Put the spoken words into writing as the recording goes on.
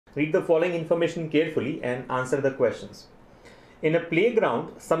Read the following information carefully and answer the questions. In a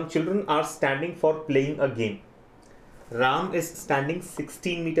playground, some children are standing for playing a game. Ram is standing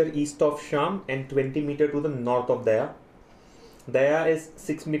 16 meter east of Sham and 20 meter to the north of Daya. Daya is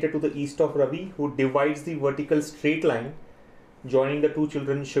 6 meter to the east of Ravi, who divides the vertical straight line joining the two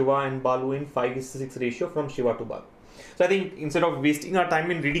children Shiva and Balu in 5:6 ratio from Shiva to Balu. So I think instead of wasting our time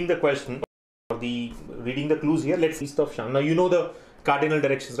in reading the question or reading the clues here, let's east of Sham. Now you know the cardinal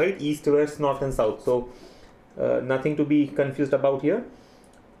directions, right? East, west, north and south. So nothing to be confused about here.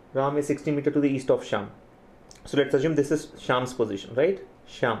 Ram is 60 meter to the east of Sham. So let's assume this is Sham's position, right?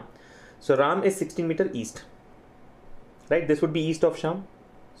 Sham. So Ram is 16 meter east, right? This would be east of Sham.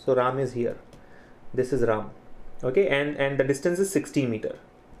 So Ram is here. This is Ram. Okay, and the distance is 16 meter.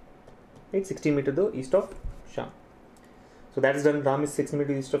 Right? 16 meter to the east of Sham. So that is done. Ram is 16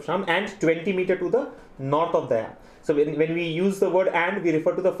 meter east of Sham and 20 meter to the north of Daya. So when we use the word and, we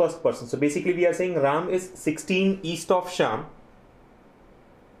refer to the first person. So basically we are saying Ram is 16 east of Sham.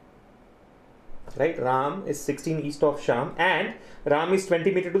 Right? Ram is 16 east of Sham and Ram is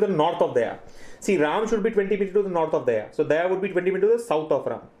 20 meter to the north of Daya. See, Ram should be 20 meter to the north of Daya. So Daya would be 20 meter to the south of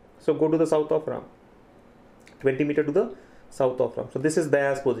Ram. So go to the south of Ram. 20 meter to the south of Ram. So this is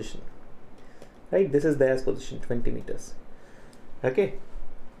Daya's position. Right? This is Daya's position, 20 meters. Okay.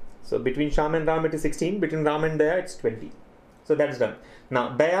 So between Sham and Ram it is 16. Between Ram and Daya it's 20. So that's done.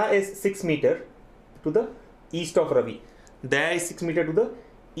 Now Daya is 6 meter to the east of Ravi. Daya is 6 meter to the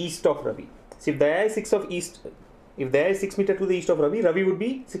east of Ravi. So if Daya is 6 meter to the east of Ravi, Ravi would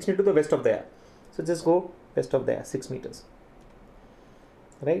be 6 meter to the west of Daya. So just go west of Daya, 6 meters.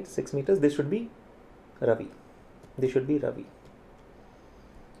 Right? 6 meters. This should be Ravi. This should be Ravi.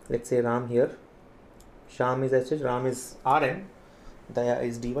 Let's say Ram here. Sham is SH, Ram is RN, Daya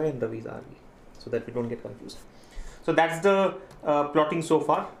is DY and Ravi is RV. So that we don't get confused. So that's the plotting so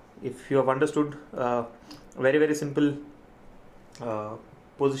far. If you have understood very, very simple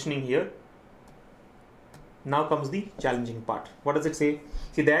positioning here. Now comes the challenging part. What does it say?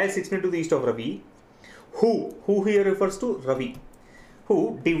 See, Daya is 6 meter to the east of Ravi. Who here refers to Ravi,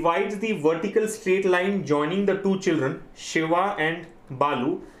 who divides the vertical straight line joining the two children Shiva and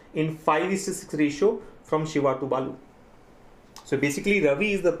Balu in 5:6 ratio from Shiva to Balu. So basically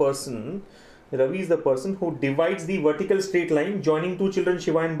Ravi is the person who divides the vertical straight line joining two children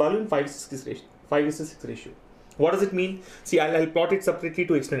Shiva and Balu in 5:6 ratio. What does it mean? See, I'll plot it separately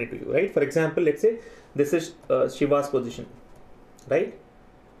to explain it to you, right? For example, let's say this is Shiva's position, right?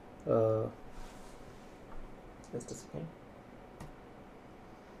 Just a second.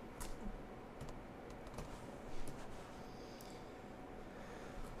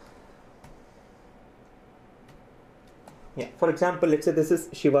 Yeah, for example, let's say this is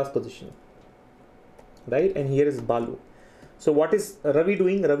Shiva's position, right? And here is Balu. So what is Ravi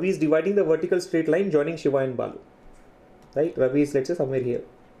doing? Ravi is dividing the vertical straight line joining Shiva and Balu, right? Ravi is, let's say, somewhere here.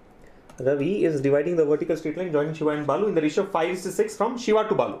 Ravi is dividing the vertical straight line joining Shiva and Balu in the ratio of 5:6 from Shiva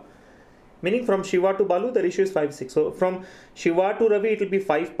to Balu. Meaning from Shiva to Balu, the ratio is 5:6. So from Shiva to Ravi, it will be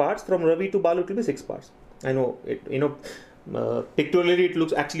 5 parts. From Ravi to Balu, it will be 6 parts. I know, pictorially it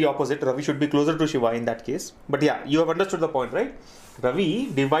looks actually opposite. Ravi should be closer to Shiva in that case. But yeah, you have understood the point, right?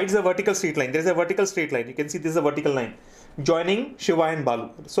 Ravi divides the vertical straight line. There is a vertical straight line. You can see this is a vertical line joining Shiva and Balu.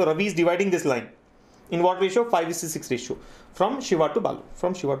 So Ravi is dividing this line. In what ratio? 5:6 ratio. From Shiva to Balu.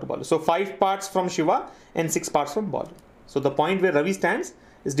 From Shiva to Balu. So 5 parts from Shiva and 6 parts from Balu. So the point where Ravi stands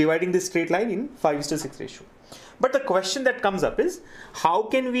is dividing this straight line in 5:6 ratio. But the question that comes up is, how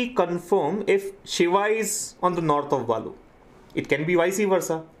can we confirm if Shiva is on the north of Balu? It can be vice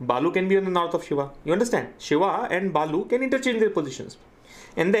versa. Balu can be on the north of Shiva. You understand? Shiva and Balu can interchange their positions.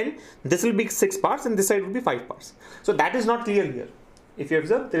 And then this will be 6 parts and this side will be 5 parts. So that is not clear here. If you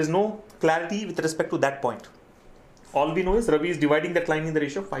observe, there is no clarity with respect to that point. All we know is Ravi is dividing that line in the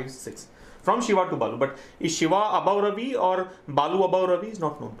ratio of 5:6 from Shiva to Balu. But is Shiva above Ravi or Balu above Ravi is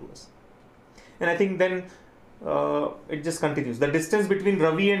not known to us. And I think then it just continues. The distance between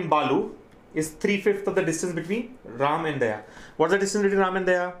Ravi and Balu is 3/5 of the distance between Ram and Daya. What is the distance between Ram and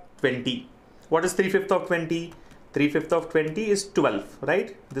Daya? 20. What is 3/5 of 20? 3/5 of 20 is 12, right?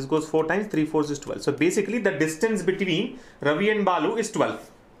 This goes 4 times, 3/4 is 12. So basically the distance between Ravi and Balu is 12.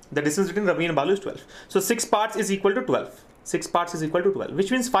 The distance between Ravi and Balu is 12. So 6 parts is equal to 12. 6 parts is equal to 12,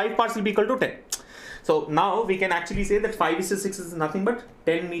 which means 5 parts will be equal to 10. So now we can actually say that 5:6 is nothing but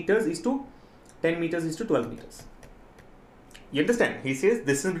 10 meters is to 12 meters. You understand? He says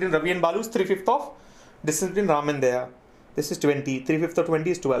distance between Ravi and Balu is 3/5 of distance between Ram and Daya. This is 20. 3/5 of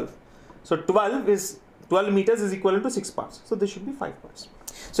 20 is 12. So 12 meters is equivalent to 6 parts. So this should be 5 parts.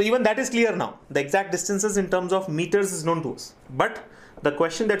 So even that is clear now. The exact distances in terms of meters is known to us. But the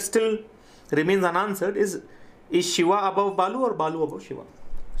question that still remains unanswered is Shiva above Balu or Balu above Shiva?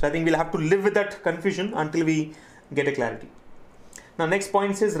 So I think we'll have to live with that confusion until we get a clarity. Now next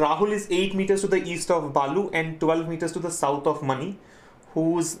point says Rahul is 8 meters to the east of Balu and 12 meters to the south of Mani,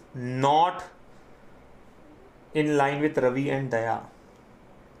 who's not in line with Ravi and Daya.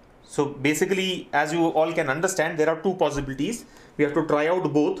 So basically, as you all can understand, there are two possibilities. We have to try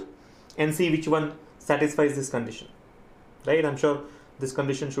out both and see which one satisfies this condition, right? I'm sure this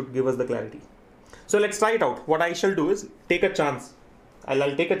condition should give us the clarity. So let's try it out. What I shall do is take a chance.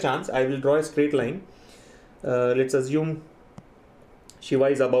 I'll take a chance. I will draw a straight line. Let's assume Shiva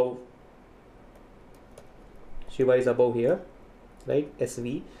is above here, right?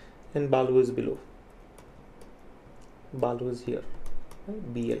 SV, and Balu is below. Balu is here,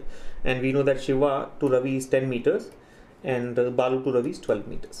 right? BL, and we know that Shiva to Ravi is 10 meters and Balu to Ravi is 12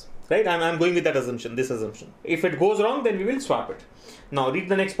 meters, right? I'm going with that assumption, this assumption. If it goes wrong, then we will swap it. Now read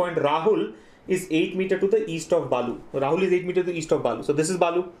the next point. Rahul is 8 meters to the east of Balu. Rahul is 8 meters to the east of Balu. So this is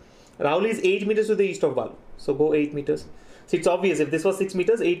Balu. Rahul is 8 meters to the east of Balu. So go 8 meters. See, it's obvious. If this was 6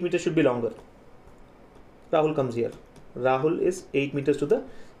 meters, 8 meters should be longer. Rahul comes here. Rahul is 8 meters to the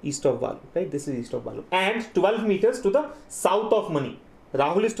east of Balu, right? This is east of Balu. And 12 meters to the south of Mani.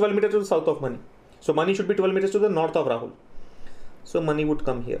 Rahul is 12 meters to the south of Mani. So Mani should be 12 meters to the north of Rahul. So Mani would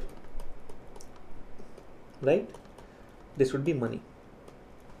come here, right? This would be Mani.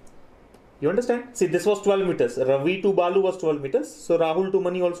 You understand? See, this was 12 meters. Ravi to Balu was 12 meters. So Rahul to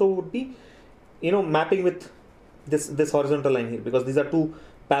Mani also would be, mapping with this horizontal line here, because these are two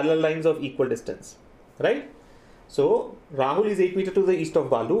parallel lines of equal distance, right? So Rahul is 8 meters to the east of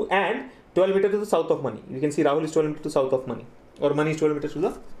Balu and 12 meters to the south of Mani. You can see Rahul is 12 meters to the south of Mani, or Mani is 12 meters to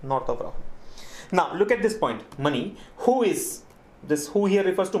the north of Rahul. Now look at this point. Mani, who is this? Who here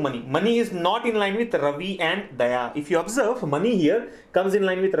refers to Mani? Mani is not in line with Ravi and Daya. If you observe, Mani here comes in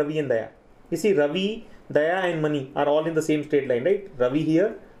line with Ravi and Daya. You see, Ravi, Daya and Mani are all in the same straight line, right? Ravi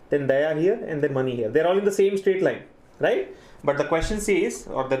here, then Daya here, and then Mani here. They're all in the same straight line, right? But the question says,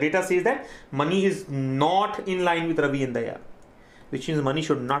 or the data says, that Mani is not in line with Ravi and Daya, which means Mani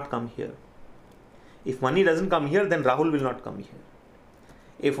should not come here. If Mani doesn't come here, then Rahul will not come here.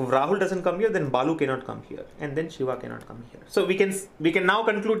 If Rahul doesn't come here, then Balu cannot come here, and then Shiva cannot come here. So we can now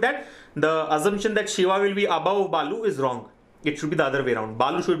conclude that the assumption that Shiva will be above Balu is wrong. It should be the other way around.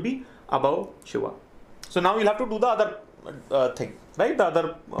 Balu should be above Shiva. So now you'll have to do the other thing, right? The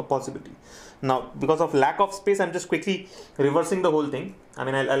other possibility. Now, because of lack of space, I'm just quickly reversing the whole thing. I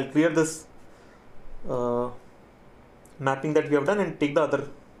mean, I'll clear this mapping that we have done and take the other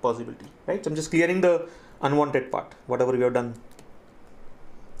possibility, right? So I'm just clearing the unwanted part, whatever we have done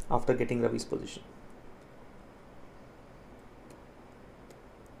after getting Ravi's position.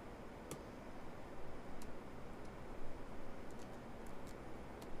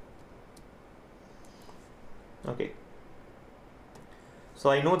 Okay. So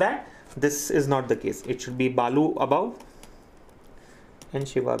I know that this is not the case. It should be Balu above and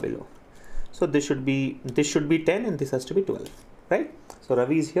Shiva below. So this should be 10 and this has to be 12, right? So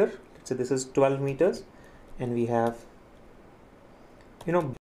Ravi is here. Let's say this is 12 meters and we have,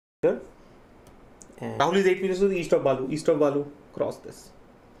 here, and Rahul is 8 meters to the east of Balu, cross this,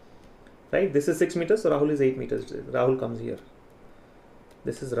 right? This is 6 meters, so Rahul is 8 meters. Rahul comes here.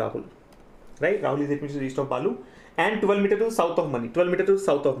 This is Rahul, right? Rahul is 8 meters to the east of Balu and 12 meters to the south of Mani. 12 meters to the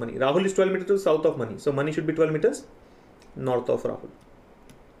south of Mani. Rahul is 12 meters to the south of Mani. So Mani should be 12 meters north of Rahul.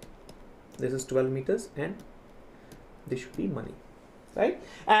 This is 12 meters and this should be Mani, right?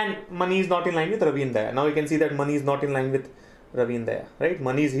 And Mani is not in line with Ravi and Daya. Now you can see that Mani is not in line with Ravi and Daya, right?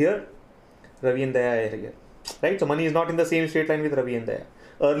 Mani is here, Ravi and Daya are here, right? So Mani is not in the same straight line with Ravi and Daya.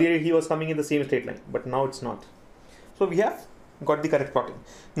 Earlier he was coming in the same straight line, but now it's not. So we have got the correct plotting.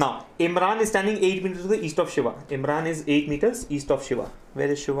 Now Imran is standing 8 meters to the east of Shiva. Imran is 8 meters east of Shiva. Where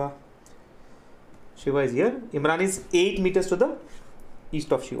is Shiva? Shiva is here. Imran is 8 meters to the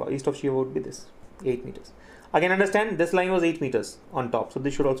east of Shiva. East of Shiva would be this, 8 meters. Again, understand this line was 8 meters on top, so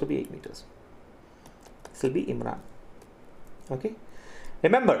this should also be 8 meters. This will be Imran. Okay.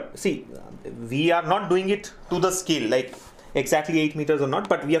 Remember, see, we are not doing it to the scale, like exactly 8 meters or not,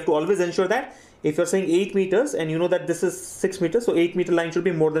 but we have to always ensure that if you're saying 8 meters and you know that this is 6 meters, so 8 meter line should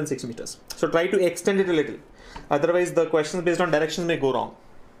be more than 6 meters. So try to extend it a little. Otherwise, the questions based on directions may go wrong.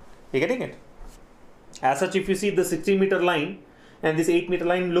 You're getting it? As such, if you see the 16 meter line and this 8 meter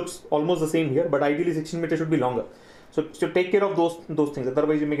line looks almost the same here, but ideally 16 meters should be longer. So take care of those things.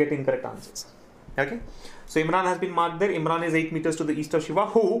 Otherwise, you may get incorrect answers. Okay. So Imran has been marked there. Imran is 8 meters to the east of Shiva.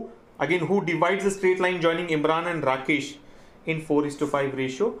 Who divides the straight line joining Imran and Rakesh in 4:5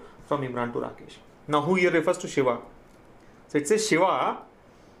 ratio from Imran to Rakesh. Now who here refers to Shiva? So it says Shiva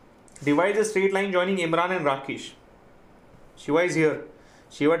divides a straight line joining Imran and Rakesh. Shiva is here.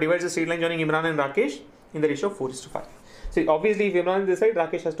 Shiva divides a straight line joining Imran and Rakesh in the ratio of 4:5. So obviously if Imran is this side,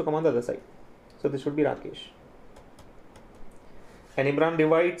 Rakesh has to come on the other side. So this would be Rakesh. And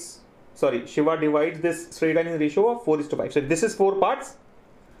Shiva divides this straight line in the ratio of 4:5. So this is 4 parts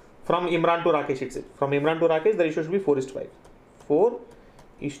from Imran to Rakesh itself. From Imran to Rakesh, the ratio should be 4:5.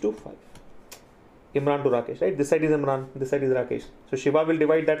 4:5. Imran to Rakesh, right? This side is Imran, this side is Rakesh. So Shiva will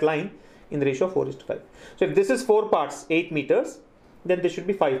divide that line in the ratio of 4:5. So if this is 4 parts, 8 meters, then this should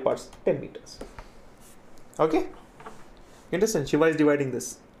be 5 parts, 10 meters. Okay? Understand? Shiva is dividing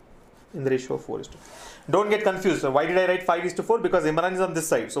this in the ratio of 4:5. Don't get confused. So why did I write 5:4? Because Imran is on this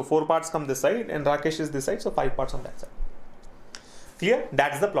side. So 4 parts come this side and Rakesh is this side. So 5 parts on that side. Clear?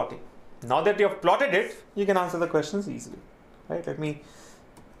 That's the plotting. Now that you have plotted it, you can answer the questions easily. Right? Let me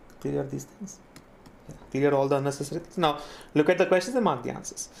clear these things. Clear all the unnecessary things. Now look at the questions and mark the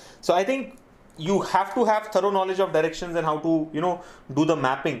answers. So I think you have to have thorough knowledge of directions and how to, do the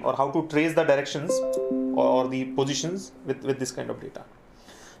mapping or how to trace the directions or the positions with this kind of data.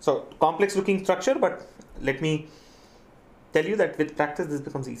 So complex looking structure, but let me tell you that with practice this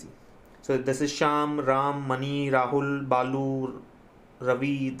becomes easy. So this is Sham, Ram, Mani, Rahul, Balu,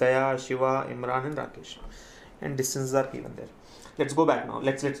 Ravi, Daya, Shiva, Imran and Rakesh. And distances are given there. Let's go back now.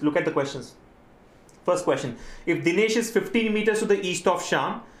 Let's look at the questions. First question. If Dinesh is 15 meters to the east of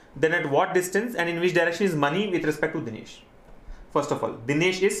Sham, then at what distance and in which direction is Mani with respect to Dinesh? First of all,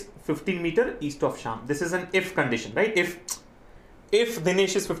 Dinesh is 15 meter east of Sham. This is an if condition, right? If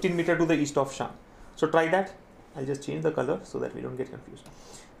Dinesh is 15 meter to the east of Sham. So try that. I'll just change the color so that we don't get confused.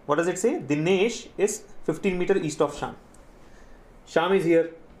 What does it say? Dinesh is 15 meter east of Sham. Sham is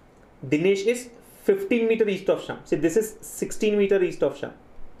here. Dinesh is 15 meter east of Sham. See, this is 16 meter east of Sham.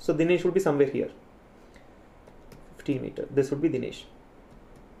 So Dinesh would be somewhere here. 15 meter. This would be Dinesh.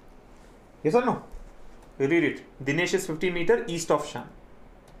 Yes or no? You read it. Dinesh is 15 meter east of Sham.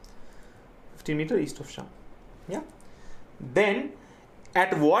 15 meter east of Sham. Yeah. Then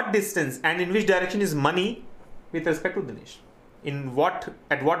at what distance and in which direction is Mani with respect to Dinesh?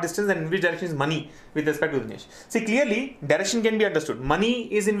 At what distance and in which direction is Mani with respect to Dinesh? See, clearly direction can be understood.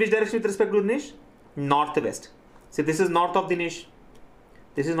 Mani is in which direction with respect to Dinesh? Northwest. See, this is north of Dinesh.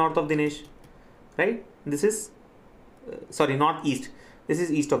 This is north of Dinesh. Right? This is northeast. This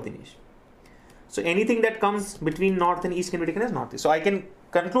is east of Dinesh. So anything that comes between north and east can be taken as northeast. So I can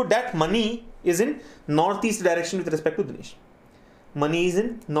conclude that Mani is in northeast direction with respect to Dinesh. Mani is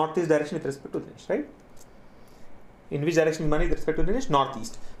in northeast direction with respect to Dinesh, right? In which direction Mani with respect to Dinesh?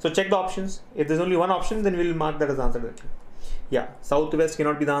 Northeast. So check the options. If there's only one option, then we will mark that as answer directly. Yeah, southwest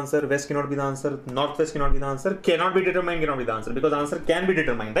cannot be the answer, west cannot be the answer, northwest cannot be the answer, cannot be determined cannot be the answer, because answer can be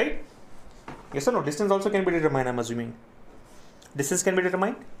determined, right? Yes or no? Distance also can be determined, I'm assuming. Distance can be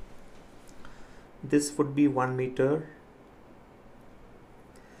determined. This would be 1 meter.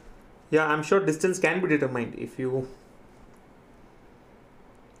 Yeah, I'm sure distance can be determined if you.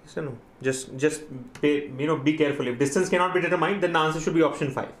 Yes or no? Just be careful. If distance cannot be determined, then the answer should be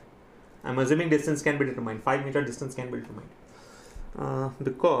option 5. I'm assuming distance can be determined. 5 meter distance can be determined.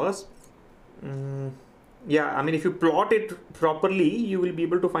 Because, yeah, I mean, if you plot it properly, you will be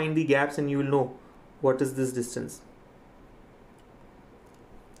able to find the gaps and you will know what is this distance.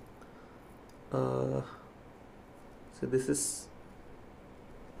 So this is.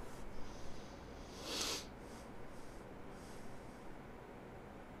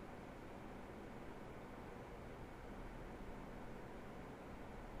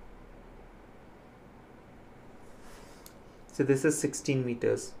 So this is 16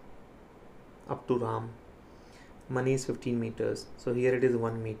 meters up to Ram. Mani is 15 meters. So here it is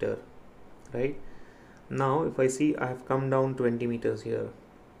 1 meter, right? Now if I see, I have come down 20 meters here.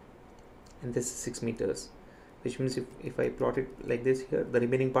 And this is 6 meters. Which means if I plot it like this here, the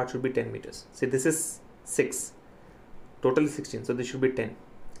remaining part should be 10 meters. See, this is 6. Total is 16. So this should be 10.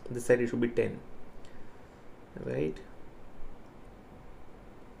 This side it should be 10. Right?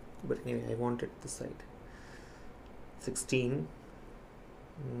 But anyway, I want it this side. 16.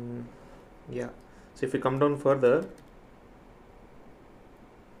 Yeah. So if we come down further,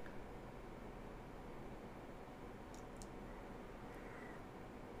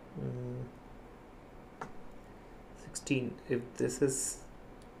 if this is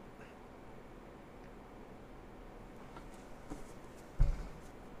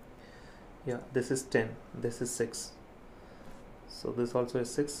this is 10, this is 6, so this also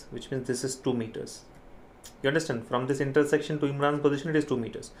is 6, which means this is 2 meters. You understand? From this intersection to Imran's position, it is 2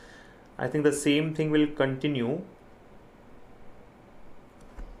 meters. I think the same thing will continue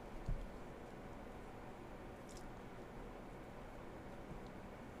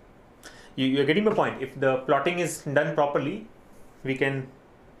You're getting my point. If the plotting is done properly, we can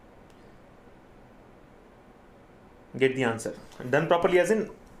get the answer. Done properly as in,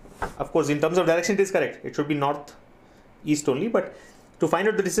 of course, in terms of direction it is correct. It should be north, east only, but to find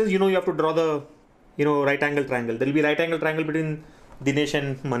out the distance, you have to draw the, right angle triangle. There will be right angle triangle between Dinesh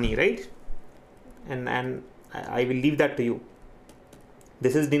and Mani, right? And I will leave that to you.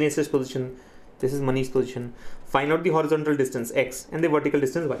 This is Dinesh's position. This is Mani's position. Find out the horizontal distance x and the vertical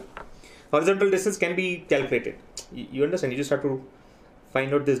distance y. Horizontal distance can be calculated. You understand? You just have to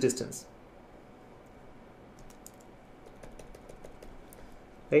find out this distance.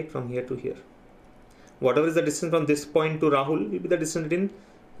 Right, from here to here. Whatever is the distance from this point to Rahul will be the distance between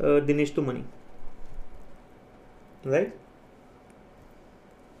Dinesh to Mani. Right?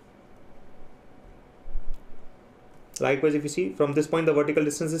 Likewise, if you see from this point, the vertical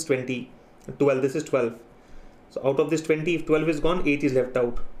distance is 20. 12, this is 12. So out of this 20, if 12 is gone, 8 is left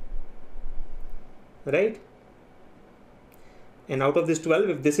out. Right? And out of this 12,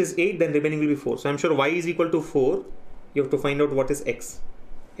 if this is 8, then remaining will be 4. So I'm sure y is equal to 4. You have to find out what is x.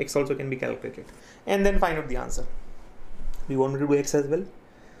 X also can be calculated. And then find out the answer. We want me to do x as well.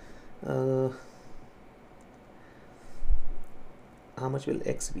 How much will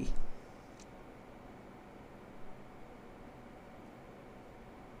x be?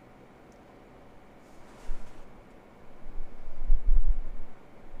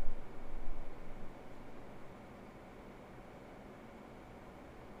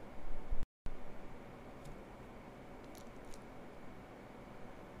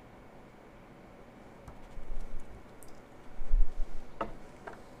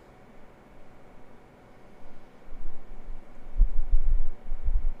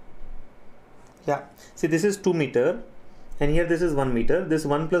 Yeah, see, this is 2 meter and here this is 1 meter. This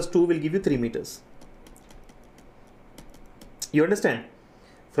 1 plus 2 will give you 3 meters. You understand?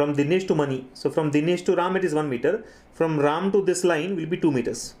 From Dinesh to Mani. So from Dinesh to Ram it is 1 meter. From Ram to this line will be 2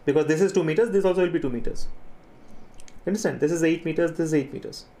 meters. Because this is 2 meters, this also will be 2 meters. You understand? This is 8 meters, this is 8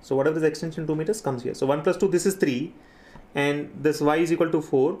 meters. So whatever is extension 2 meters comes here. So 1 plus 2, this is 3. And this y is equal to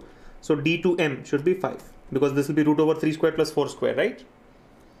 4. So d to m should be 5. Because this will be root over 3 square plus 4 square, right?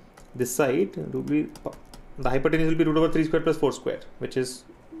 This side will be, the hypotenuse will be root over 3 square plus 4 square, which is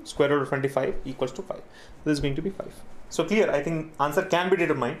square root of 25 equals to 5. This is going to be 5. So clear, I think answer can be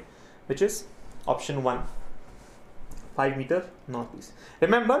determined, which is option 1, 5 meter northeast.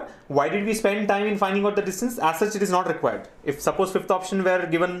 Remember, why did we spend time in finding out the distance? As such, it is not required. If suppose fifth option were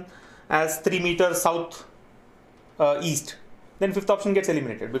given as 3 meters south east, then fifth option gets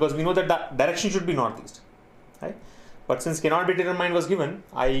eliminated because we know that direction should be northeast, right? But since cannot be determined was given,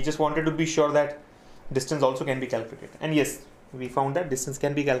 I just wanted to be sure that distance also can be calculated. And yes, we found that distance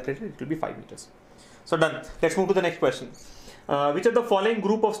can be calculated. It will be 5 meters. So done. Let's move to the next question. Which of the following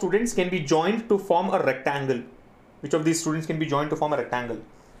group of students can be joined to form a rectangle? Which of these students can be joined to form a rectangle?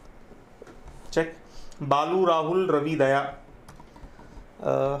 Check. Balu, Rahul, Ravi, Daya.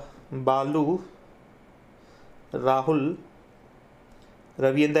 Balu, Rahul,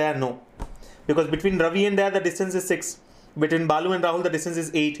 Ravi and Daya, no. Because between Ravi and Daya the distance is 6. Between Balu and Rahul the distance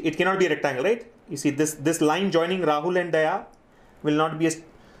is 8. It cannot be a rectangle, right? You see this line joining Rahul and Daya will not be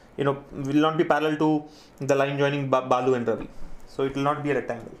will not be parallel to the line joining Balu and Ravi. So it will not be a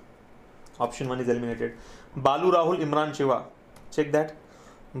rectangle. Option 1 is eliminated. Balu, Rahul, Imran, Shiva. Check that.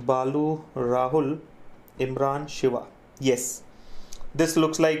 Balu, Rahul, Imran, Shiva. Yes. This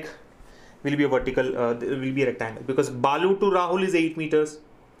looks like will be a vertical, will be a rectangle because Balu to Rahul is 8 meters.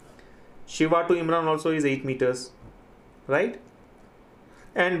 Shiva to Imran also is 8 meters, right?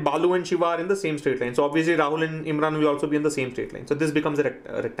 And Balu and Shiva are in the same straight line. So obviously Rahul and Imran will also be in the same straight line. So this becomes a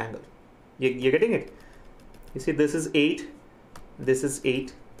rectangle. You're getting it? You see, this is 8, this is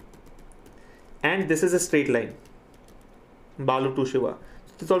 8, and this is a straight line. Balu to Shiva.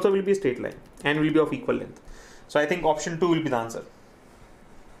 This also will be a straight line and will be of equal length. So I think option 2 will be the answer.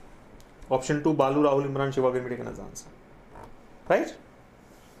 Option 2, Balu, Rahul, Imran, Shiva can be taken as the answer. Right?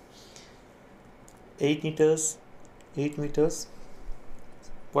 8 meters, 8 meters,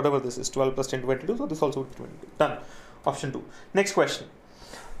 whatever this is, 12 plus 10, 22, so this also will be 22. Done. Option 2. Next question.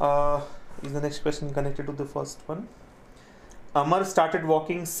 Is the next question connected to the first one? Amar started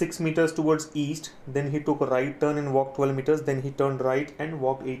walking 6 meters towards east, then he took a right turn and walked 12 meters, then he turned right and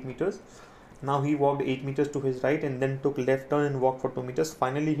walked 8 meters. Now he walked 8 meters to his right and then took left turn and walked for 2 meters.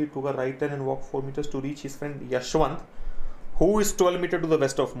 Finally, he took a right turn and walked 4 meters to reach his friend Yashwant, who is 12 meters to the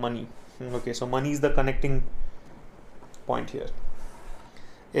west of Mani. Okay, so Mani is the connecting point here.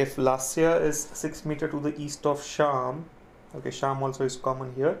 If Lasya is 6 meters to the east of Sham, okay, Sham also is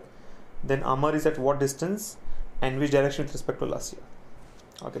common here, then Amar is at what distance and which direction with respect to Lasya?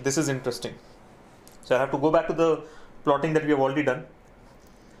 Okay, this is interesting. So I have to go back to the plotting that we have already done.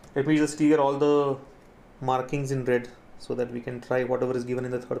 Let me just clear all the markings in red so that we can try whatever is given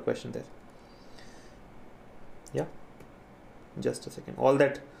in the third question there. Yeah, just a second. All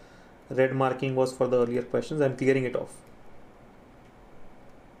that red marking was for the earlier questions. I'm clearing it off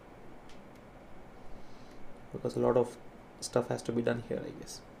because a lot of stuff has to be done here, I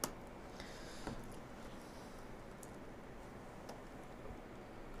guess.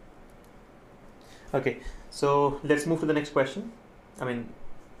 Okay, so let's move to the next question. I mean,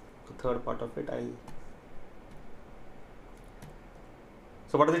 the third part of it.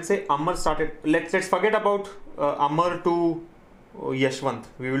 So what does it say? Amar started. Let's forget about Amar to Yashwant.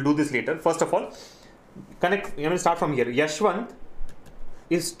 We will do this later. First of all, connect. I mean, start from here. Yashwant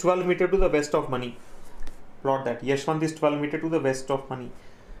is 12 meter to the west of Mani. Plot that. Yashwant is 12 meter to the west of Mani.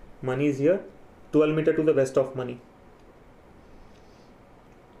 Mani is here. 12 meter to the west of Mani.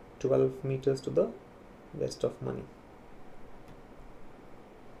 12 meters to the west of Mani.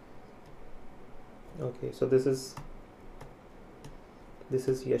 Okay, so this is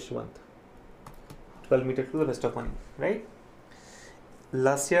Yashwant, 12 meters to the west of Mani, right?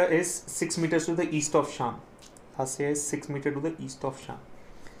 Lasya is 6 meters to the east of Sham. Lasya is 6 meters to the east of Sham.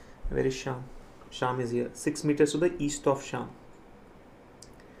 Where is Sham? Sham is here, 6 meters to the east of Sham.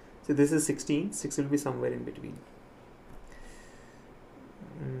 So this is 16, 6 will be somewhere in between.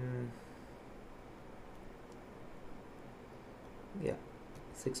 Yeah,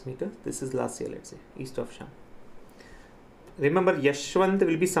 6 meters. This is Lasya, let's say, east of Sham. Remember, Yashwant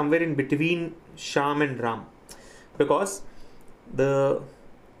will be somewhere in between Sham and Ram, because the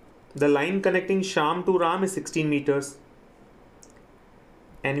line connecting Sham to Ram is 16 meters,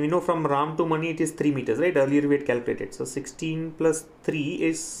 and we know from Ram to Mani it is 3 meters, right? Earlier we had calculated. So 16 plus 3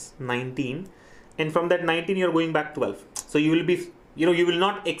 is 19, and from that 19 you are going back 12. So you will be, you will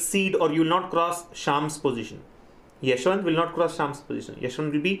not exceed, or you will not cross Sham's position. Yashwant will not cross Sham's position.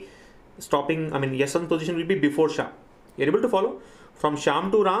 Yashwant will be stopping, I mean, Yashwant's position will be before Sham. You're able to follow? From Sham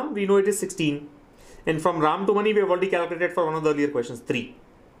to Ram, we know it is 16. And from Ram to Mani, we have already calculated for one of the earlier questions, 3.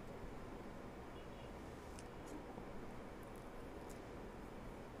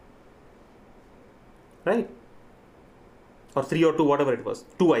 Right? Or 3 or 2, whatever it was.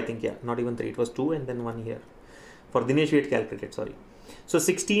 2, I think, yeah. Not even 3. It was 2 and then 1 here. For Dinesh, we had calculated, sorry. So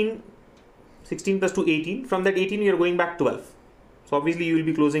 16 plus 2, 18. From that 18, you are going back 12. So obviously, you will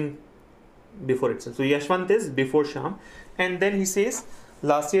be closing before itself. So Yashwant is before Sham. And then he says,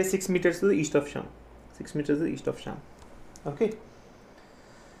 last year 6 meters to the east of Sham. 6 meters to the east of Sham. Okay.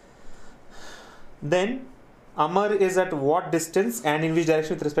 Then Amar is at what distance and in which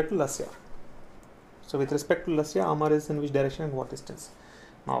direction with respect to Lasya? So with respect to Lasya, Amar is in which direction and what distance?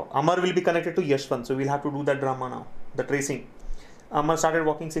 Now Amar will be connected to Yashwant. So we'll have to do that drama now. The tracing. Amar started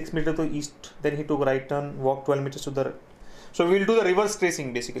walking 6 meters to the east. Then he took right turn, walked 12 meters to the right. So we will do the reverse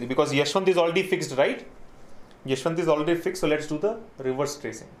tracing basically, because Yashwant is already fixed, right? Yashwant is already fixed. So let's do the reverse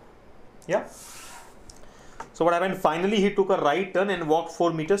tracing. Yeah. So what happened? Finally, he took a right turn and walked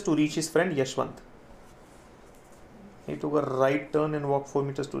 4 meters to reach his friend Yashwant. He took a right turn and walked 4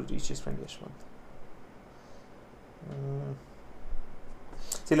 meters to reach his friend Yashwant.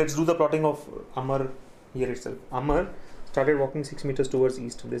 See, let's do the plotting of Amar here itself. Amar started walking 6 meters towards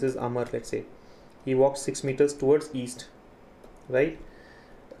east. This is Amar, let's say. He walked 6 meters towards east, right?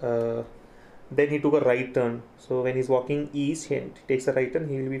 Then he took a right turn. So when he's walking east, he takes a right turn,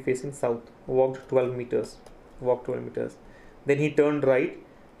 he will be facing south. Walked 12 meters. Walked 12 meters. Then he turned right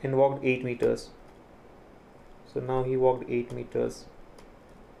and walked 8 meters. So now he walked 8 meters.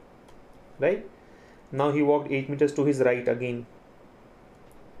 Right? Now he walked 8 meters to his right again.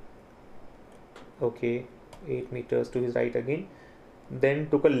 Okay, 8 meters to his right again. Then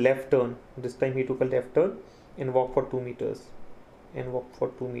took a left turn. This time he took a left turn and walked for 2 meters. And walked for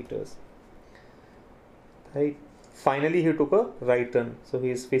 2 meters. Right. Finally he took a right turn. So he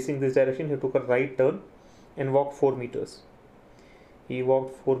is facing this direction. He took a right turn and walked 4 meters. He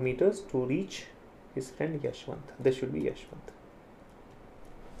walked 4 meters to reach his friend Yashwant. This should be Yashwant.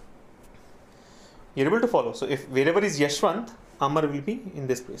 You're able to follow. So if wherever is Yashwant, Amar will be in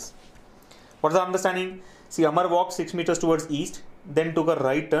this place. What's the understanding? See, Amar walked 6 meters towards east, then took a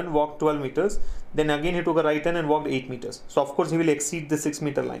right turn, walked 12 meters. Then again he took a right turn and walked 8 meters. So of course he will exceed the 6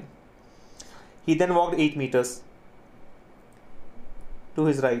 meter line. He then walked 8 meters to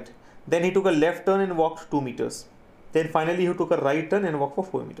his right. Then he took a left turn and walked 2 meters. Then finally he took a right turn and walked for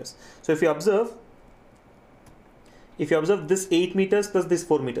 4 meters. So if you observe this 8 meters plus this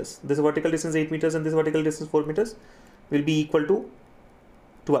 4 meters, this vertical distance 8 meters and this vertical distance 4 meters will be equal to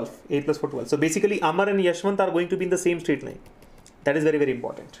 12. 8 plus 4, 12. So basically Amar and Yashwant are going to be in the same straight line. That is very, very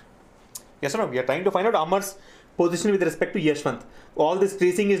important. Yes or no? We are trying to find out Amar's position with respect to Yashwant. All this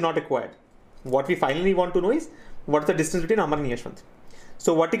tracing is not required. What we finally want to know is what's the distance between Amar and Yashwant.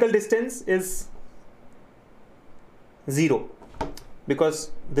 So vertical distance is 0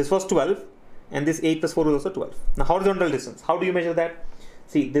 because this was 12 and this 8 plus 4 is also 12. Now horizontal distance, how do you measure that?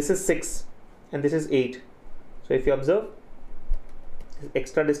 See, this is 6 and this is 8. So if you observe,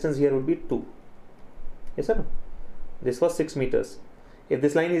 extra distance here would be 2. Yes or no? This was 6 meters. If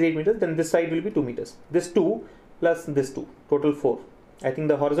this line is 8 meters, then this side will be 2 meters. This 2 plus this 2, total 4. I think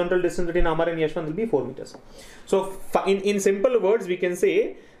the horizontal distance between Amar and Yashwant will be 4 meters. So in simple words, we can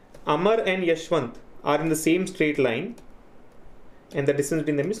say Amar and Yashwant are in the same straight line and the distance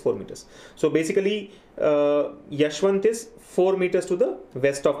between them is 4 meters. So basically, Yashwant is 4 meters to the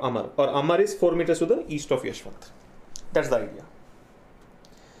west of Amar, or Amar is 4 meters to the east of Yashwant. That's the idea.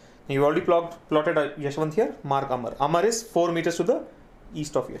 You already plotted Yashwant here, mark Amar. Amar is 4 meters to the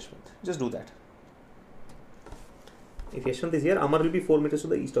east of Yashwant. Just do that. If Yashwant is here, Amar will be 4 meters to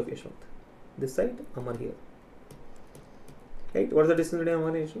the east of Yashwant. This side, Amar here. Right? What is the distance between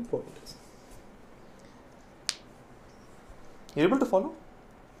Amar and Yashwant? 4 meters. You're able to follow?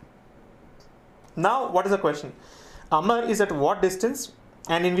 Now, what is the question? Amar is at what distance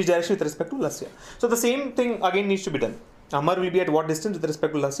and in which direction with respect to Lasya? So the same thing again needs to be done. Amar will be at what distance with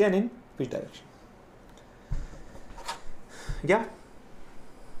respect to Lasya and in which direction? Yeah.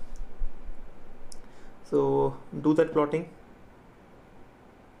 So do that plotting.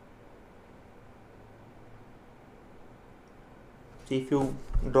 See, if you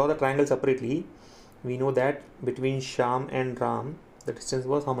draw the triangle separately, we know that between Sham and Ram, the distance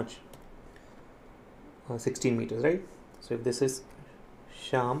was how much? 16 meters, right? So if this is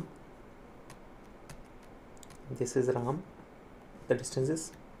Sham, this is Ram, the distance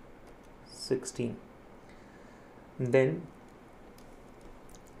is 16. Then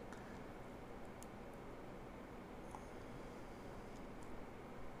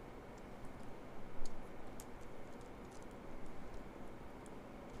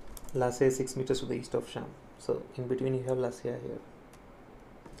Lasya is 6 meters to the east of Sham. So in between you have Lasya here.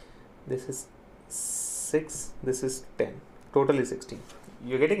 This is 6, this is 10. Total is 16.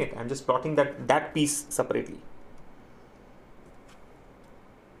 You're getting it? I'm just plotting that piece separately.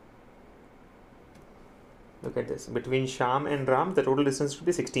 Look at this. Between Sham and Ram, the total distance should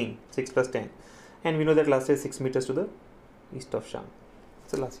be 16. 6 plus 10. And we know that Lasya is 6 meters to the east of Sham.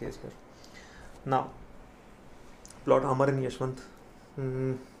 So Lasya is here. Now, plot Amar and Yashwant.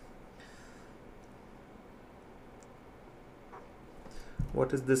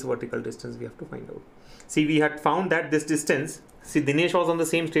 What is this vertical distance? We have to find out. See, we had found that this distance, see, Dinesh was on the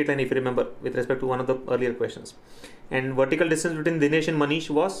same straight line, if you remember, with respect to one of the earlier questions. And vertical distance between Dinesh and Manish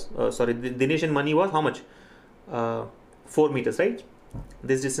was, Dinesh and Mani was how much? 4 meters, right?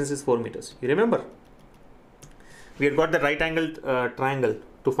 This distance is 4 meters. You remember? We had got the right angled triangle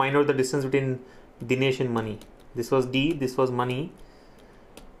to find out the distance between Dinesh and Mani. This was D, this was Mani.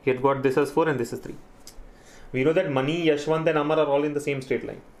 We had got this as 4 and this is 3. We know that Mani, Yashwant and Amar are all in the same straight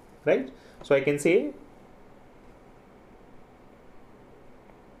line, right? So I can say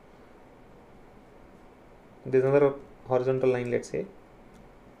there's another horizontal line, let's say.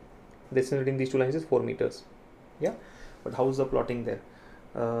 Distance between these two lines is 4 meters. Yeah, but how is the plotting there?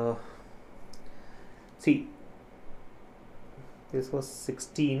 See, this was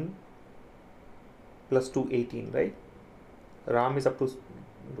 16 plus 2, 18, right? Ram is up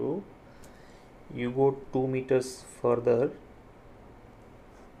to you go 2 meters further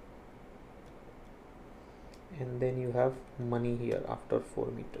and then you have Mani here after 4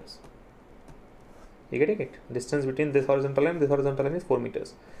 meters. You getting it? Distance between this horizontal line and this horizontal line is 4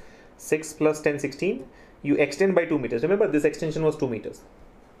 meters. 6 plus 10, 16. You extend by 2 meters. Remember, this extension was 2 meters.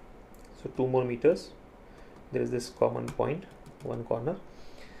 So 2 more meters. There is this common point, one corner.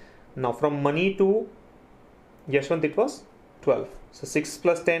 Now from Mani to Yashwant it was 12. So 6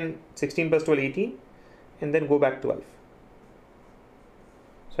 plus 10, 16 plus 12, 18. And then go back 12.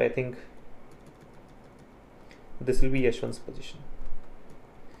 So I think this will be Yashwant's position.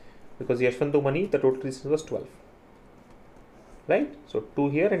 Because Yashwant to Mani, the total distance was 12. Right? So 2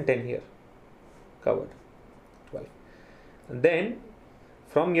 here and 10 here. Covered. 12. And then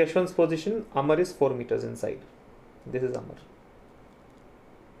from Yashwant's position, Amar is 4 meters inside. This is Amar.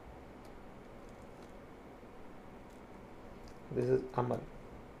 This is Amar.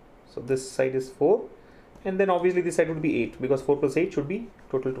 So this side is 4. And then obviously this side would be 8. Because 4 plus 8 should be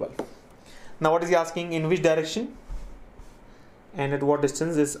total 12. Now what is he asking? In which direction? And at what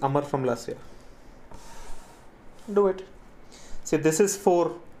distance is Amar from Lasya? Do it. See, this is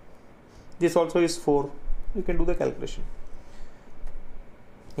 4. This also is 4. You can do the calculation.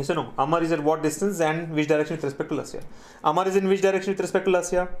 Yes or no? Amar is at what distance and which direction with respect to Lasya? Amar is in which direction with respect to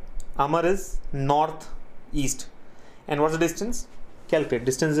Lasya? Amar is north-east. And what's the distance? Calculate.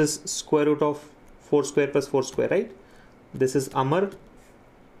 Distance is square root of 4 square plus 4 square, right? This is Amar,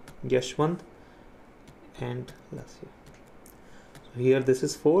 Yashwant, and Lasya. So here this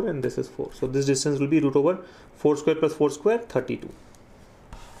is 4 and this is 4. So this distance will be root over 4 square plus 4 square, 32.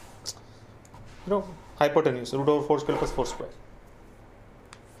 No, hypotenuse, root over 4 square plus 4 square.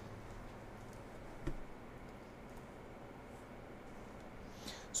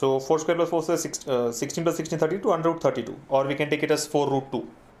 So 4 square plus 4 square, 16 plus 16, 32, under root 32. Or we can take it as 4 root 2.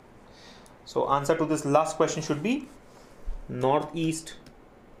 So answer to this last question should be northeast,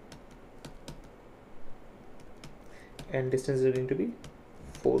 and distance is going to be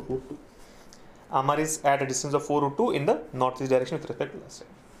 4 root 2. Amar is at a distance of 4 root 2 in the northeast direction with respect to Lasya.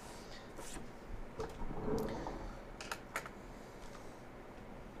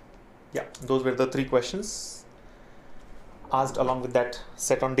 Yeah, those were the 3 questions asked along with that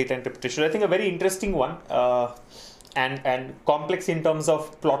set on data interpretation. I think a very interesting one and complex in terms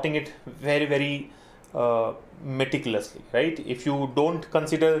of plotting it very meticulously, right? If you don't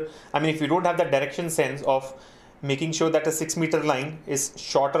consider, if you don't have that direction sense of making sure that a 6 meter line is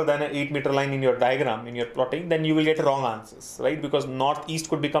shorter than an 8 meter line in your diagram, in your plotting, then you will get wrong answers, right? Because northeast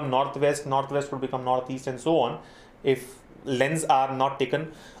could become northwest, northwest could become northeast, and so on if lens are not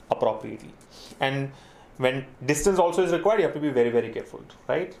taken appropriately. And when distance also is required, you have to be very careful,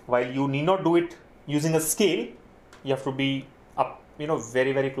 right? While you need not do it using a scale, you have to be up,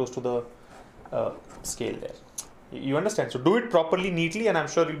 very close to the scale there. You understand? So do it properly, neatly, and I'm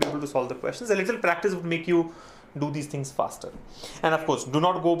sure you'll be able to solve the questions. A little practice would make you do these things faster. And of course, do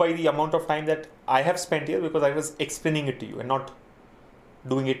not go by the amount of time that I have spent here, because I was explaining it to you and not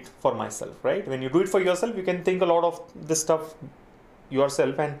doing it for myself, right? When you do it for yourself, you can think a lot of this stuff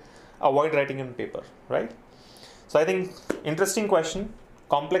yourself and avoid writing on paper, right? So I think interesting question,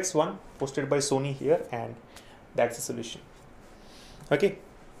 complex one, posted by Sony here, and that's the solution. Okay,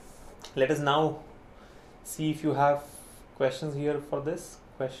 let us now see if you have questions here for this.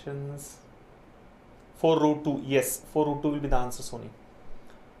 Questions. 4 root 2, yes, 4 root 2 will be the answer, Sony.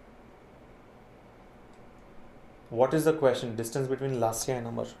 What is the question? Distance between Lasya and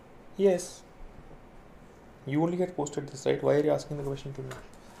Amar. Yes. You only get posted this, right? Why are you asking the question to me?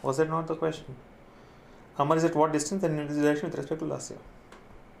 Was that not the question? Amar is at what distance and in this direction with respect to Lasya?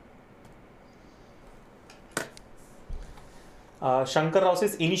 Shankar Rao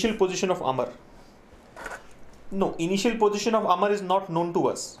says initial position of Amar. No, initial position of Amar is not known to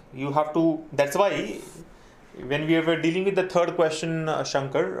us. You have to, that's why when we were dealing with the third question,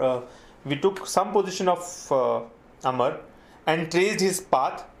 Shankar, we took some position of Amar and traced his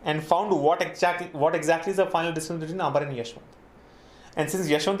path and found what exactly is the final distance between Amar and Yashwant. And since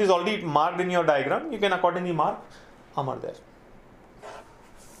Yashwant is already marked in your diagram, you can accordingly mark Amar there.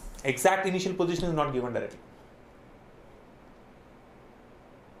 Exact initial position is not given directly.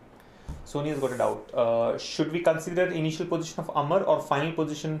 Sony has got a doubt. Should we consider initial position of Amar or final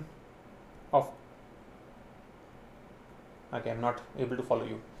position of... Okay, I'm not able to follow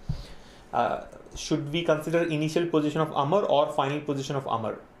you. Should we consider initial position of Amar or final position of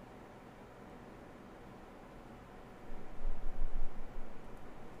Amar?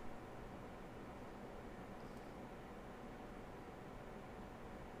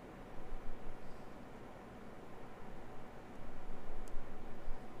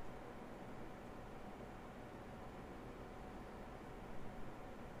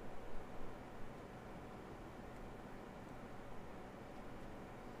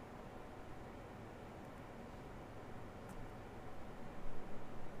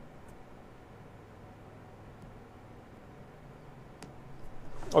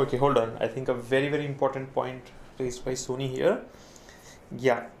 Okay, hold on. I think a very important point raised by Sony here.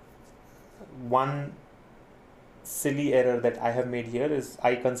 Yeah, one silly error that I have made here is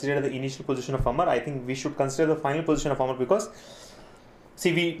I consider the initial position of Amar. I think we should consider the final position of Amar, because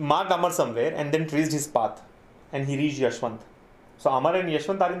see, we marked Amar somewhere and then traced his path and he reached Yashwant. So Amar and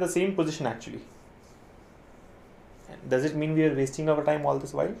Yashwant are in the same position actually. Does it mean we are wasting our time all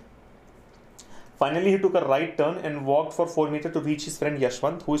this while? Finally, he took a right turn and walked for 4 meters to reach his friend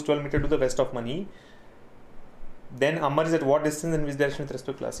Yashwant, who is 12 meters to the west of Mani. Then Amar is at what distance and which direction with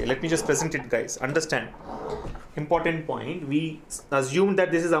respect to Lasya? Let me just present it, guys. Understand. Important point. We assumed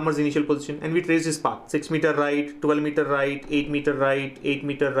that this is Amar's initial position and we traced his path. 6 meter right, 12 meter right, 8 meter right, 8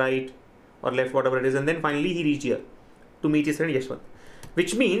 meter right or left, whatever it is. And then finally he reached here to meet his friend Yashwant.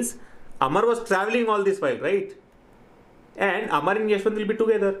 Which means Amar was traveling all this while, right? And Amar and Yashwant will be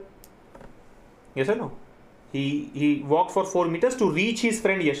together. Yes or no? He walked for 4 meters to reach his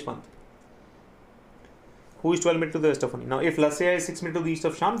friend Yashwant, who is 12 meters to the west of Ani. Now, if Lasya is 6 meters to the east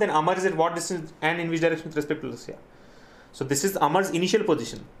of Sham, then Amar is at what distance and in which direction with respect to Lasya? So this is Amar's initial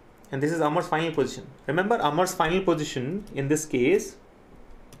position, and this is Amar's final position. Remember, Amar's final position in this case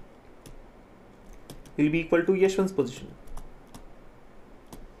will be equal to Yashwant's position.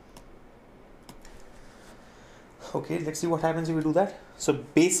 Okay, let's see what happens if we do that. So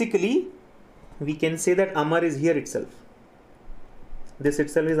basically, we can say that Amar is here itself. This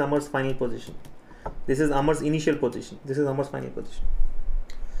itself is Amar's final position. This is Amar's initial position. This is Amar's final position.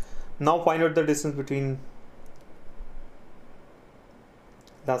 Now find out the distance between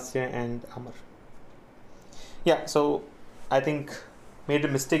Lasya and Amar. Yeah, so I think made a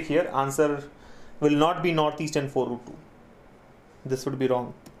mistake here. Answer will not be northeast and 4 root 2. This would be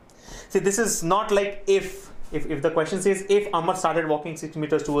wrong. See, this is not like if the question says if Amar started walking 6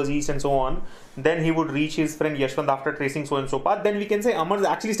 meters towards east and so on, then he would reach his friend Yashwant after tracing so and so path, then we can say Amar is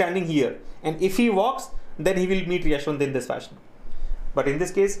actually standing here, and if he walks, then he will meet Yashwant in this fashion. But in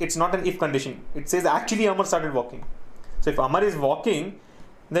this case, it's not an if condition. It says actually Amar started walking. So if Amar is walking,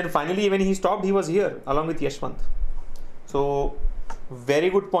 then finally when he stopped, he was here along with Yashwant. So very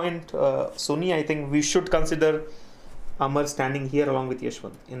good point, Sony. I think we should consider Amar standing here along with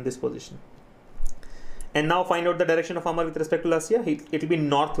Yashwant in this position. And now find out the direction of Amar with respect to Lasya. It will be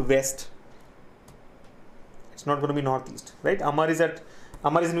northwest. It's not going to be northeast, right? Amar is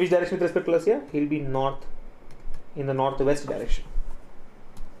in which direction with respect to Lasya? He will be in the northwest direction.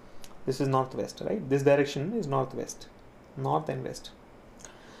 This is northwest, right? This direction is northwest, north and west.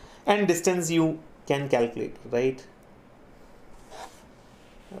 And distance you can calculate, right?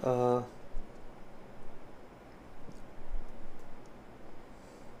 So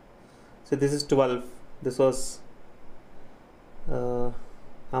this is 12. This was how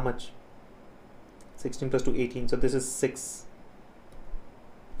much? 16 plus 2, 18. So this is 6.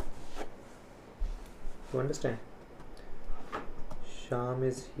 You understand? Sham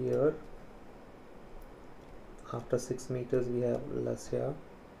is here. After 6 meters we have Lasya.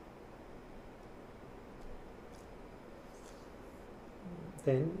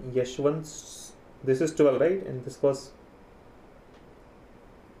 Then Yashwant's, this is 12, right? And this was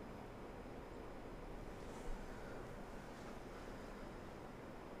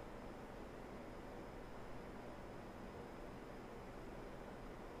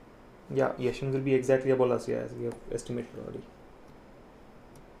Yashwant will be exactly above Lasya as we have estimated already.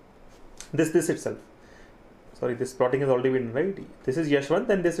 This itself. Sorry, this plotting has already been right. This is Yashwant,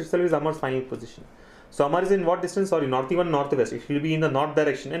 and this itself is Amar's final position. So Amar is in what distance? Sorry, north even northwest. It will be in the north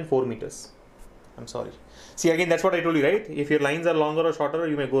direction and 4 meters. I'm sorry. See, again, that's what I told you, right? If your lines are longer or shorter,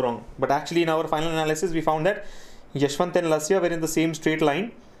 you may go wrong. But actually, in our final analysis, we found that Yashwant and Lasya were in the same straight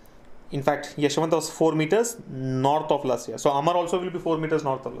line. In fact, Yashwant was 4 meters north of Lasya. So Amar also will be 4 meters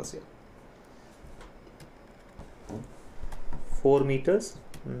north of Lasya. 4 meters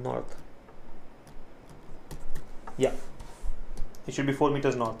north. Yeah. It should be 4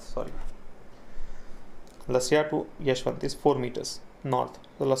 meters north. Sorry. Lasya to Yashwant is 4 meters north.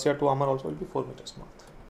 So Lasya to Amar also will be 4 meters north.